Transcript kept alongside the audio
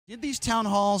Did these town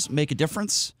halls make a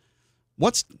difference?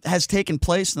 What has taken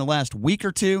place in the last week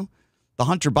or two? The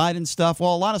Hunter Biden stuff.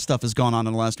 Well, a lot of stuff has gone on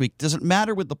in the last week. Does it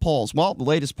matter with the polls? Well, the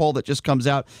latest poll that just came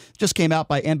out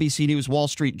by NBC News Wall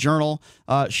Street Journal,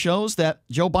 shows that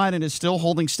Joe Biden is still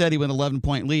holding steady with an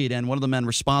 11-point lead. And one of the men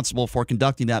responsible for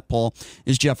conducting that poll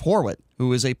is Jeff Horwitt,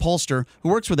 who is a pollster who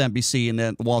works with NBC and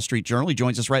the Wall Street Journal. He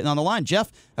joins us right now on the line.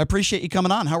 Jeff, I appreciate you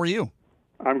coming on. How are you?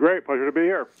 I'm great. Pleasure to be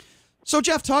here. So,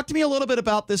 Jeff, talk to me a little bit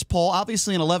about this poll.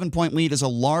 Obviously, an 11-point lead is a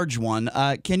large one.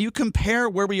 Can you compare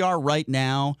where we are right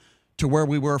now to where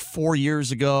we were 4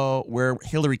 years ago, where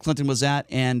Hillary Clinton was at,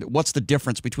 and what's the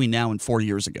difference between now and 4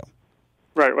 years ago?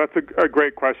 Right. Well, that's a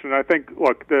great question. I think,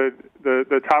 look,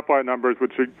 the top-line numbers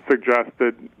would suggest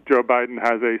that Joe Biden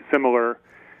has a similar,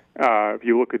 if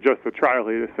you look at just the trial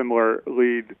lead, a similar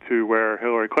lead to where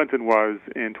Hillary Clinton was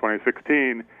in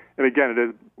 2016. And again, it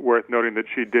is worth noting that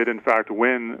she did, in fact,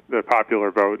 win the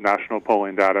popular vote, national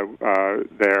polling data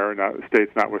there,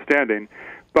 states notwithstanding.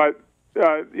 But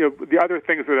the other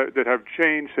things that have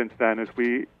changed since then is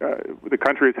the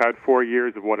country has had 4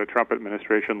 years of what a Trump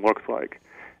administration looks like.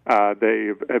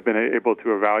 They have been able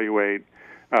to evaluate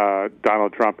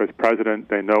Donald Trump as president.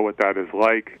 They know what that is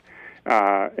like.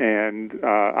 And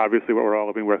obviously what we're all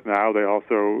living with now, they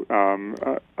also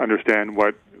understand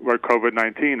what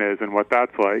COVID-19 is and what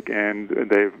that's like, and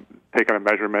they've taken a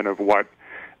measurement of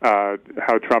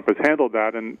how Trump has handled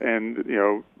that, and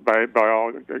by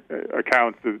all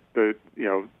accounts, it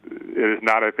is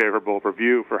not a favorable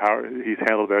review for how he's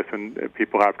handled this, and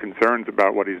people have concerns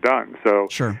about what he's done. So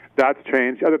sure. That's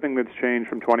changed. The other thing that's changed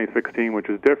from 2016, which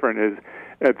is different, is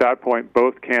at that point,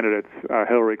 both candidates,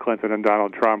 Hillary Clinton and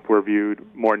Donald Trump, were viewed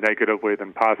more negatively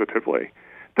than positively.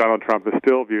 Donald Trump is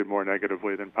still viewed more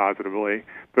negatively than positively,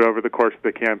 but over the course of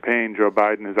the campaign, Joe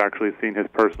Biden has actually seen his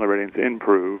personal ratings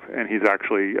improve, and he's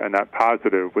actually a net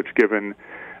positive, which, given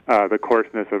the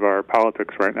coarseness of our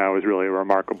politics right now, is really a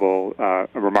remarkable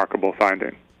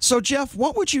finding. So, Jeff,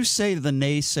 what would you say to the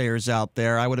naysayers out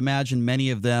there? I would imagine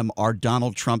many of them are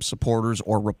Donald Trump supporters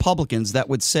or Republicans that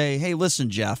would say, hey, listen,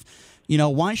 Jeff,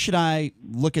 why should I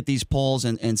look at these polls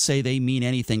and say they mean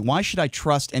anything? Why should I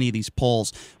trust any of these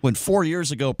polls when 4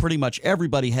 years ago pretty much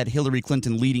everybody had Hillary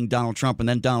Clinton leading Donald Trump, and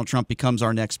then Donald Trump becomes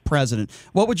our next president?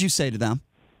 What would you say to them?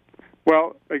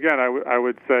 Well, again, I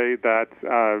would say that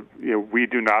we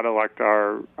do not elect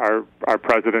our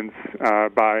presidents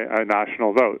by a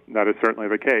national vote. That is certainly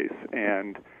the case,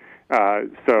 and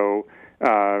so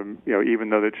even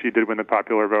though that she did win the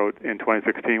popular vote in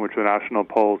 2016, which the national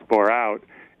polls bore out,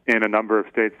 in a number of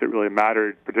states that really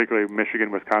mattered, particularly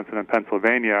Michigan, Wisconsin, and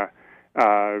Pennsylvania,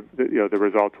 the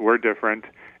results were different.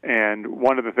 And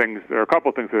there are a couple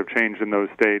of things that have changed in those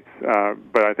states,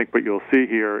 but I think what you'll see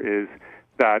here is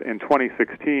that in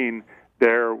 2016,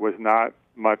 there was not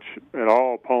much at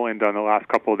all polling done the last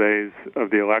couple of days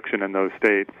of the election in those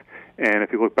states. And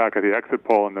if you look back at the exit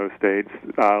poll in those states,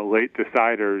 late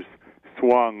deciders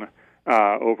swung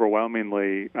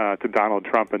overwhelmingly to Donald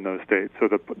Trump in those states. So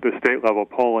the state-level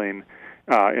polling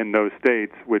in those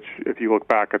states, which if you look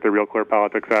back at the Real Clear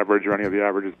Politics average or any of the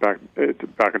averages back in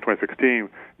 2016,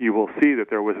 you will see that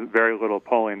there was very little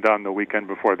polling done the weekend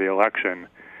before the election,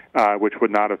 which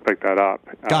would not have picked that up.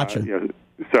 Gotcha.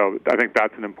 So I think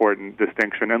that's an important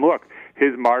distinction. And look,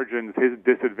 his margins, his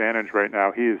disadvantage right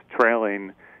now, he is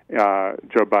trailing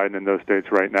Joe Biden in those states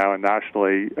right now, and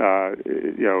nationally,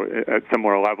 at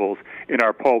similar levels. In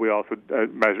our poll, we also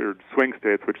measured swing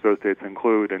states, which those states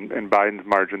include, and Biden's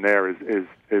margin there is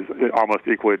almost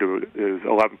equally to is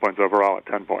 11 points overall at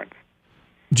 10 points.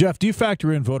 Jeff, do you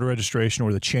factor in voter registration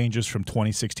or the changes from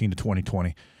 2016 to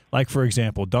 2020? Like, for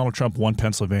example, Donald Trump won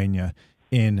Pennsylvania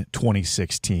in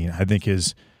 2016. I think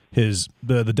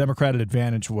the Democratic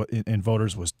advantage in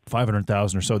voters was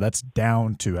 500,000 or so. That's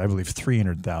down to, I believe,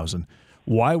 300,000.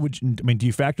 Why would you? I mean, do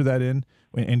you factor that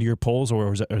into your polls,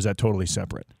 or is that totally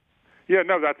separate? Yeah,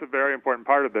 no, that's a very important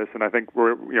part of this, and I think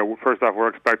first off, we're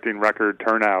expecting record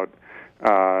turnout.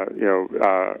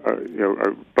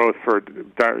 Both for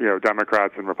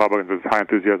Democrats and Republicans, there's high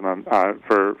enthusiasm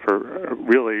for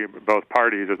really both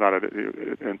parties. There's not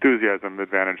an enthusiasm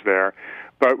advantage there,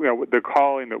 but the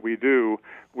calling that we do,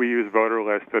 we use voter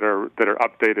lists that are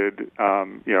updated,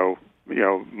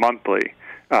 monthly.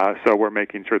 So we're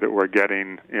making sure that we're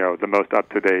getting the most up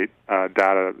to date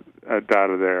data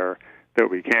there that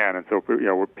we can, and so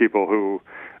we're people who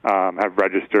have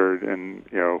registered and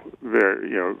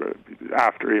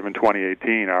after even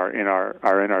 2018 are in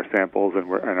our samples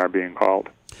and are being called.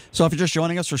 So if you're just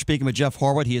joining us, we're speaking with Jeff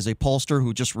Horwitt. He is a pollster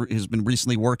who just has been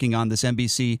recently working on this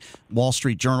NBC Wall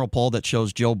Street Journal poll that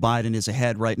shows Joe Biden is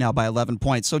ahead right now by 11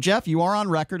 points. So, Jeff, you are on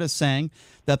record as saying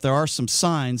that there are some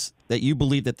signs that you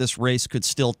believe that this race could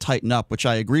still tighten up, which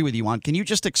I agree with you on. Can you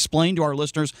just explain to our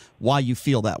listeners why you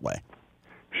feel that way?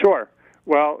 Sure.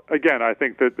 Well, again, I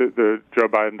think that the Joe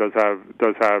Biden does have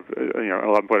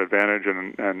 11-point advantage,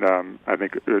 and I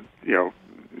think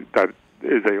that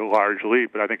is a large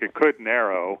leap, but I think it could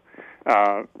narrow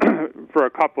for a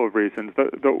couple of reasons.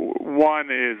 The one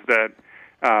is that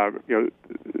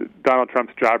Donald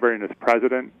Trump's job rating as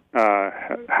president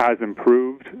has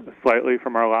improved slightly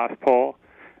from our last poll.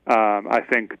 I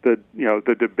think that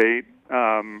the debate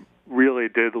really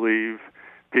did leave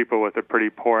people with a pretty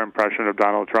poor impression of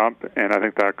Donald Trump, and I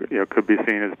think that could be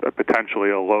seen as potentially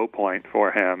a low point for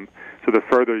him. So the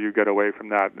further you get away from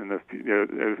that, and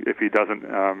if he doesn't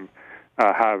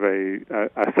have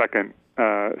a second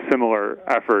similar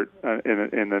effort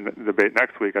in the debate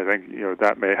next week, I think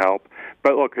that may help.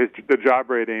 But look, the job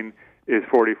rating is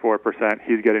 44%.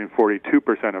 He's getting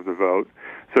 42% of the vote.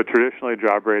 So traditionally,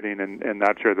 job rating and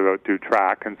that share of the vote do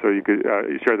track, and so you could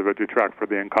share the vote do track for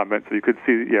the incumbent. So you could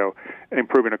see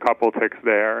improving a couple ticks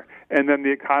there, and then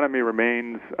the economy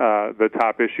remains the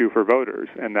top issue for voters,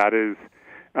 and that is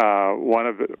one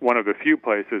of the few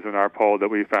places in our poll that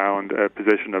we found a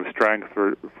position of strength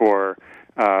for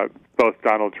both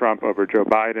Donald Trump over Joe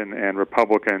Biden and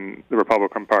the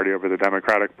Republican Party over the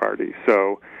Democratic Party.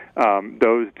 So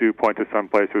those do point to some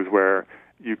places where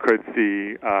you could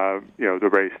see the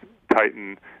race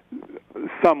tighten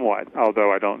somewhat,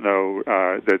 although I don't know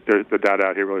that the data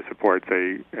out here really supports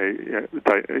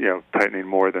tightening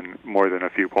more than a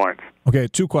few points. Okay,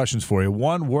 two questions for you.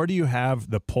 One, where do you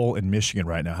have the poll in Michigan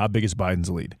right now? How big is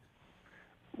Biden's lead?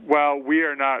 Well, we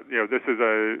are not. This is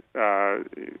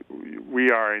we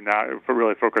are not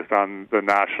really focused on the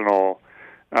national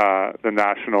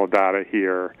data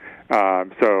here.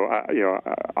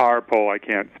 Our poll, I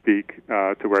can't speak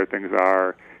to where things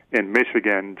are in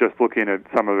Michigan. Just looking at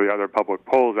some of the other public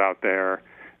polls out there,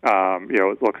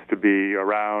 it looks to be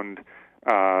around.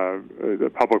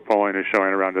 The public polling is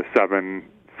showing around a 7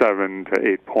 to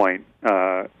 8 point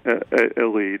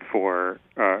lead for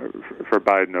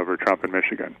Biden over Trump in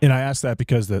Michigan. And I asked that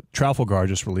because the Trafalgar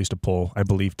just released a poll, I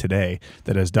believe today,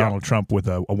 that has Donald Trump with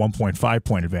a 1.5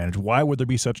 point advantage. Why would there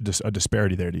be such a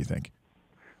disparity there, do you think?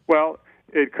 Well,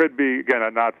 it could be, again,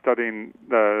 I'm not studying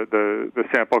the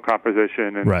sample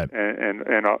composition and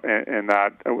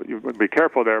that you would be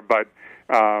careful there, but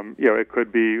it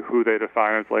could be who they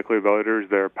define as likely voters,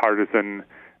 their partisan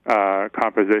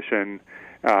composition.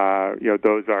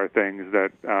 Those are things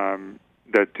that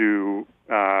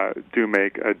do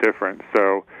make a difference.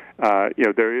 So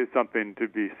there is something to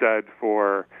be said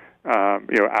for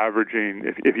averaging.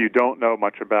 If you don't know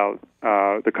much about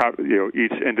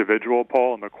each individual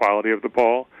poll and the quality of the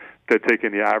poll, that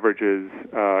taking the averages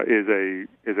is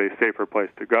a safer place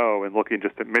to go. And looking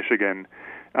just at Michigan,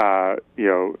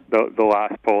 the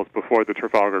last polls before the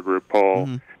Trafalgar Group poll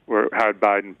had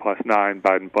Biden +9,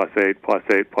 Biden +8,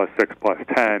 +8, +6,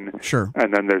 +10. Sure.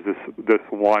 And then there's this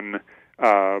one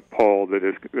poll that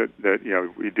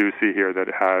we do see here that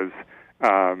has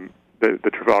the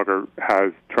Trafalgar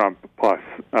has Trump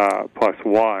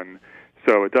 +1.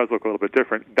 So it does look a little bit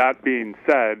different. That being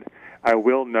said, I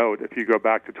will note, if you go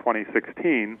back to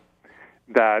 2016,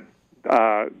 that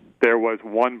there was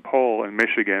one poll in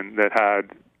Michigan that had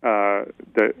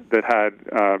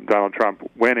Donald Trump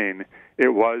winning.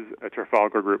 It was a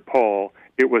Trafalgar Group poll.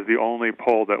 It was the only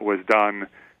poll that was done.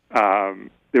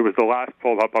 It was the last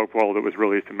poll that was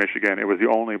released in Michigan. It was the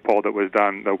only poll that was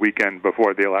done the weekend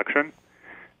before the election.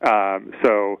 I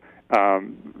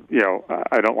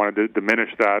don't want to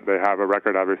diminish that. They have a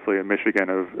record, obviously, in Michigan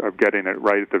of getting it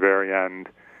right at the very end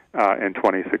in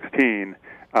 2016.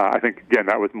 I think, again,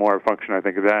 that was more a function, I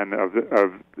think, then of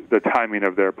the timing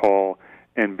of their poll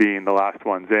and being the last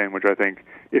ones in, which I think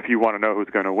if you want to know who's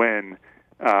going to win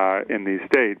in these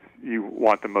states, you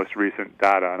want the most recent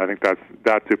data, and I think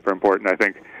that's super important. I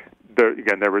think,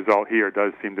 their result here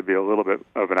does seem to be a little bit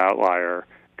of an outlier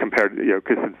compared to,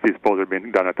 because since these polls are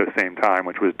being done at the same time,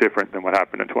 which was different than what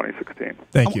happened in 2016.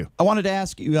 Thank you. I wanted to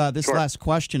ask you this last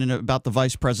question about the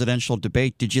vice presidential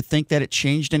debate. Did you think that it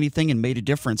changed anything and made a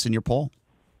difference in your poll?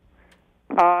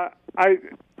 I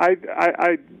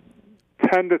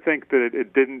tend to think that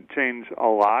it didn't change a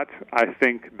lot. I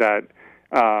think that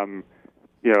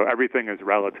everything is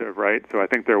relative, right? So I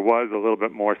think there was a little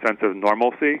bit more sense of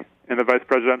normalcy in the vice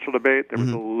presidential debate. There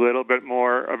was a little bit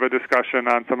more of a discussion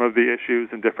on some of the issues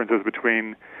and differences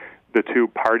between the two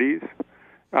parties.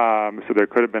 So there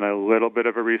could have been a little bit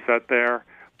of a reset there.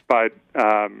 but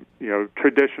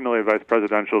traditionally, vice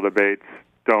presidential debates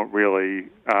don't really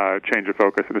change the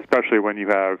focus, and especially when you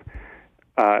have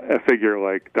a figure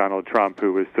like Donald Trump,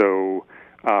 who is so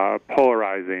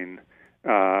polarizing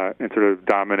and sort of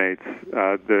dominates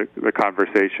the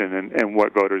conversation and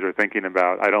what voters are thinking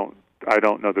about. I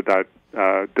don't know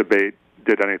that debate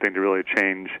did anything to really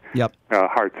change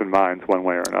hearts and minds one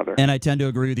way or another. And I tend to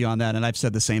agree with you on that, and I've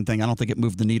said the same thing. I don't think it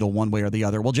moved the needle one way or the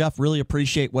other. Well, Jeff, really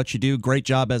appreciate what you do. Great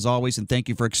job as always, and thank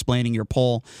you for explaining your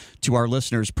poll to our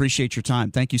listeners. Appreciate your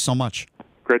time. Thank you so much.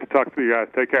 Great to talk to you guys.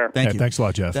 Take care. Thank you. Thanks a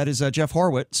lot, Jeff. That is Jeff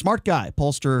Horwitt, smart guy,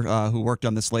 pollster who worked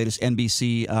on this latest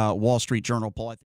NBC Wall Street Journal poll.